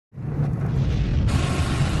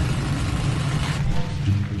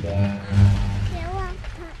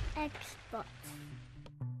Xbox.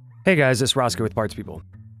 Hey guys, it's Roscoe with Parts People.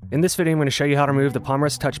 In this video, I'm going to show you how to remove the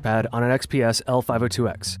Palmrest Touchpad on an XPS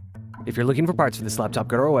L502X. If you're looking for parts for this laptop,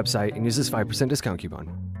 go to our website and use this 5% discount coupon.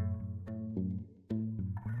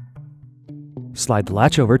 Slide the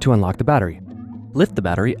latch over to unlock the battery. Lift the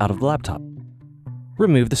battery out of the laptop.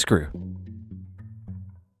 Remove the screw.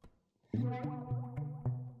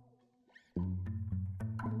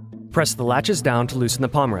 Press the latches down to loosen the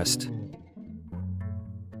palmrest.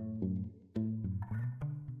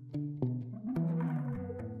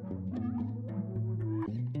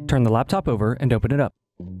 Turn the laptop over and open it up.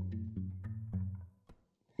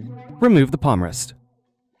 Remove the palmrest.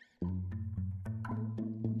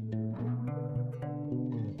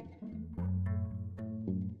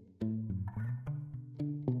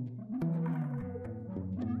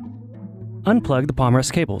 Unplug the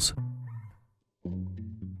palmrest cables.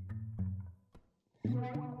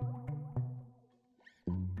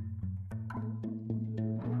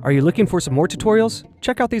 Are you looking for some more tutorials?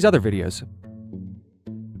 Check out these other videos.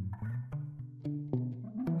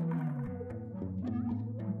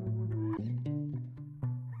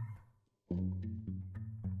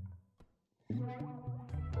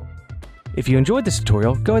 If you enjoyed this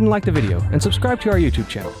tutorial, go ahead and like the video and subscribe to our YouTube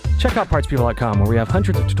channel. Check out PartsPeople.com where we have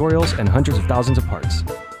hundreds of tutorials and hundreds of thousands of parts.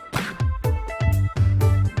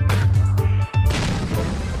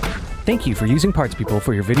 Thank you for using Parts People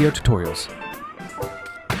for your video tutorials.